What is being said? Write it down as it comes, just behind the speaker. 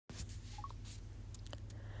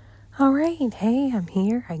All right, hey, I'm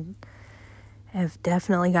here. I have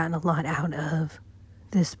definitely gotten a lot out of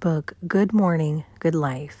this book, Good Morning, Good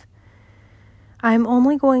Life. I'm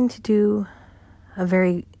only going to do a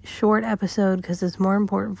very short episode because it's more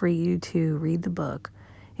important for you to read the book.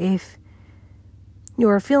 If you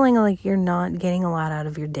are feeling like you're not getting a lot out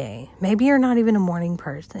of your day, maybe you're not even a morning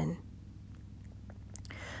person.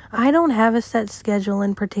 I don't have a set schedule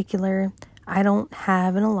in particular. I don't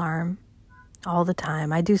have an alarm all the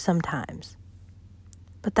time. I do sometimes.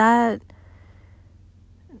 But that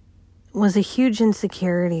was a huge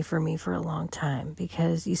insecurity for me for a long time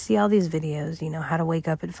because you see all these videos, how to wake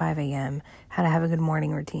up at 5 a.m., how to have a good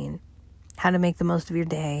morning routine, how to make the most of your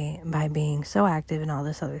day by being so active and all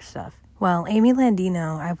this other stuff. Well, Amy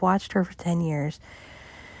Landino, I've watched her for 10 years.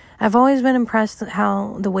 I've always been impressed with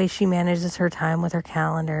the way she manages her time with her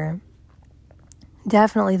calendar.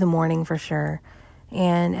 Definitely the morning for sure.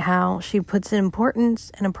 And how she puts an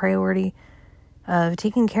importance and a priority of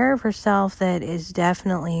taking care of herself that is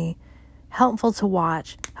definitely helpful to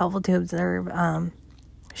watch, helpful to observe.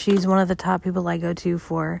 She's one of the top people I go to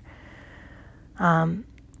for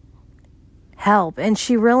help. And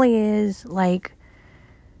she really is, like,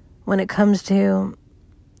 when it comes to,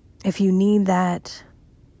 if you need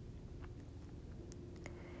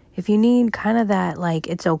kind of that, like,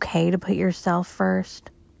 it's okay to put yourself first,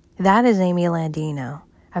 that is Amy Landino.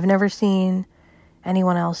 I've never seen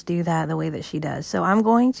anyone else do that the way that she does. So I'm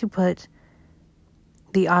going to put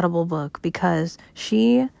the Audible book because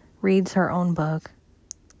she reads her own book.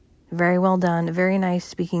 Very well done. Very nice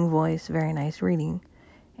speaking voice. Very nice reading.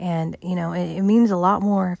 And, it means a lot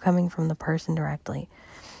more coming from the person directly.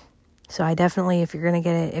 So I definitely, if you're going to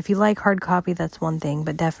get it, if you like hard copy, that's one thing.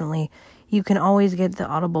 But definitely, you can always get the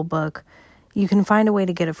Audible book. You can find a way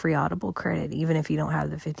to get a free Audible credit, even if you don't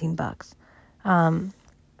have the $15.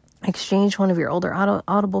 Exchange one of your older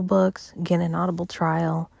Audible books, get an Audible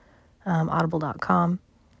trial, audible.com.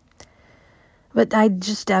 But I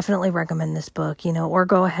just definitely recommend this book, or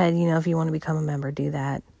go ahead, if you want to become a member, do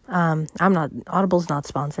that. Audible's not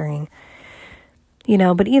sponsoring,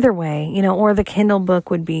 but either way, or the Kindle book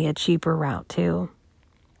would be a cheaper route too.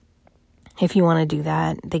 If you want to do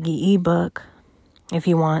that, the ebook, if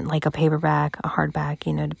you want like a paperback, a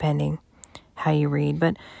hardback, depending how you read.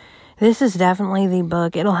 But this is definitely the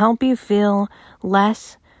book. It'll help you feel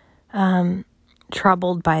less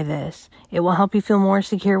troubled by this. It will help you feel more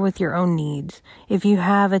secure with your own needs. If you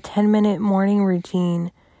have a 10-minute morning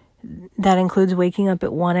routine that includes waking up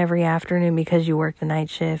at 1 every afternoon because you work the night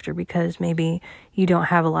shift or because maybe you don't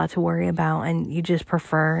have a lot to worry about and you just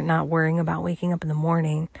prefer not worrying about waking up in the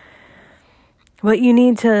morning. But you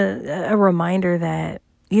need a reminder that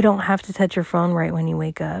you don't have to touch your phone right when you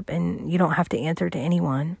wake up and you don't have to answer to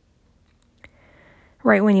anyone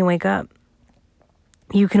right when you wake up.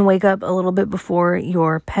 You can wake up a little bit before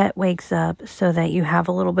your pet wakes up so that you have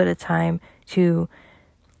a little bit of time to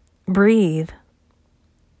breathe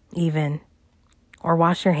even, or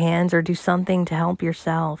wash your hands or do something to help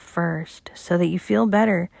yourself first so that you feel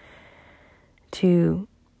better to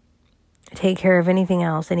take care of anything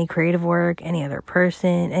else, any creative work, any other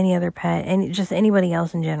person, any other pet, and just anybody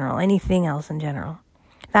else in general, anything else in general.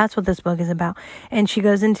 That's what this book is about. And she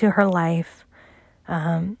goes into her life.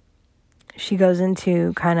 She goes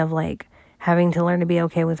into kind of like having to learn to be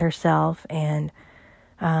okay with herself. And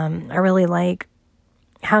I really like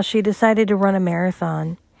how she decided to run a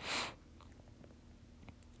marathon.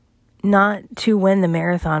 Not to win the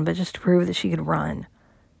marathon, but just to prove that she could run.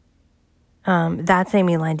 That's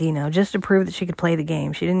Amy Landino, just to prove that she could play the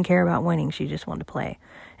game. She didn't care about winning. She just wanted to play.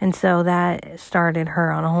 And so that started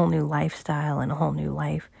her on a whole new lifestyle and a whole new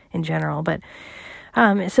life in general. But,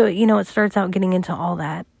 so, it starts out getting into all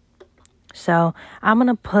that. So I'm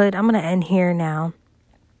going to end here now.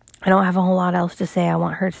 I don't have a whole lot else to say. I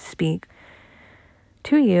want her to speak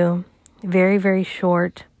to you. Very, very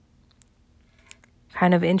short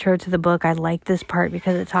kind of intro to the book. I like this part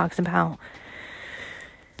because it talks about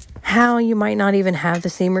how you might not even have the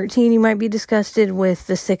same routine. You might be disgusted with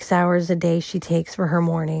the 6 hours a day she takes for her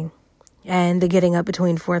morning and the getting up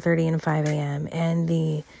between 4:30 and 5 a.m. and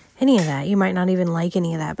any of that. You might not even like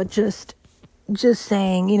any of that, but just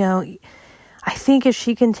saying, I think if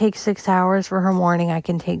she can take 6 hours for her morning, I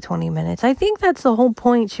can take 20 minutes. I think that's the whole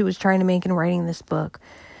point she was trying to make in writing this book.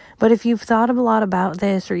 But if you've thought a lot about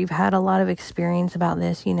this or you've had a lot of experience about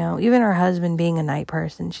this, even her husband being a night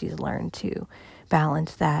person, she's learned to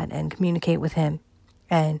balance that and communicate with him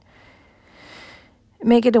and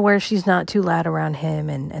make it to where she's not too loud around him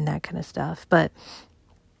and that kind of stuff. But,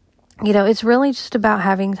 it's really just about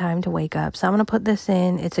having time to wake up. So I'm going to put this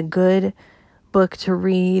in. It's a good book to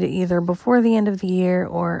read either before the end of the year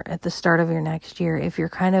or at the start of your next year if you're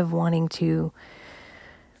kind of wanting to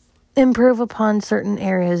improve upon certain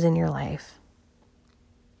areas in your life.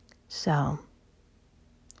 So,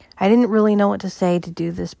 I didn't really know what to say to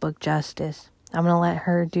do this book justice. I'm going to let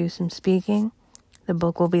her do some speaking. The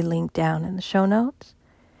book will be linked down in the show notes.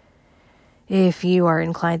 If you are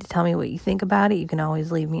inclined to tell me what you think about it, you can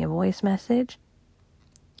always leave me a voice message.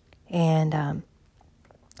 And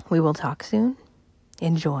we will talk soon.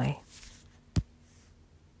 Enjoy.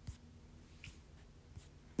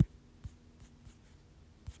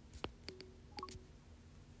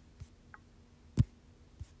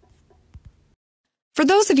 For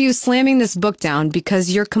those of you slamming this book down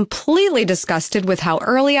because you're completely disgusted with how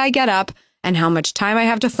early I get up and how much time I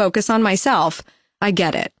have to focus on myself, I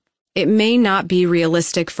get it. It may not be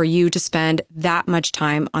realistic for you to spend that much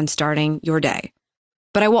time on starting your day.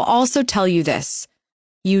 But I will also tell you this.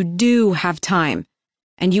 You do have time,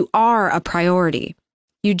 and you are a priority.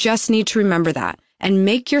 You just need to remember that and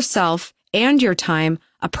make yourself and your time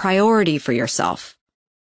a priority for yourself.